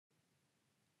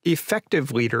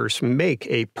Effective leaders make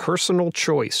a personal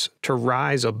choice to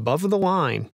rise above the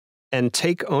line and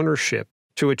take ownership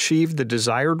to achieve the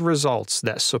desired results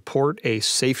that support a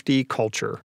safety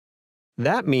culture.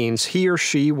 That means he or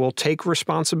she will take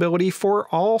responsibility for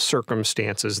all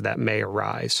circumstances that may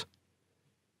arise.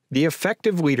 The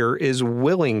effective leader is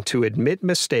willing to admit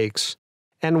mistakes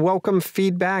and welcome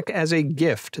feedback as a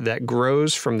gift that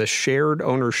grows from the shared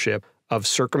ownership of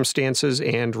circumstances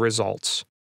and results.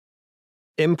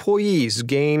 Employees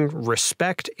gain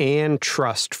respect and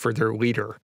trust for their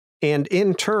leader, and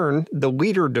in turn, the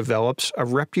leader develops a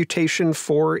reputation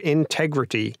for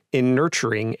integrity in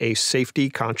nurturing a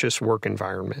safety-conscious work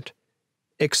environment.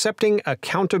 Accepting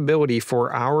accountability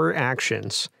for our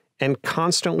actions and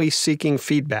constantly seeking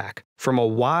feedback from a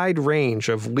wide range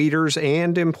of leaders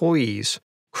and employees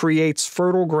creates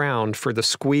fertile ground for the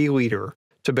SQE leader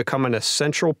to become an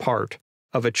essential part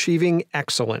of achieving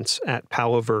excellence at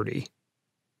Palo Verde.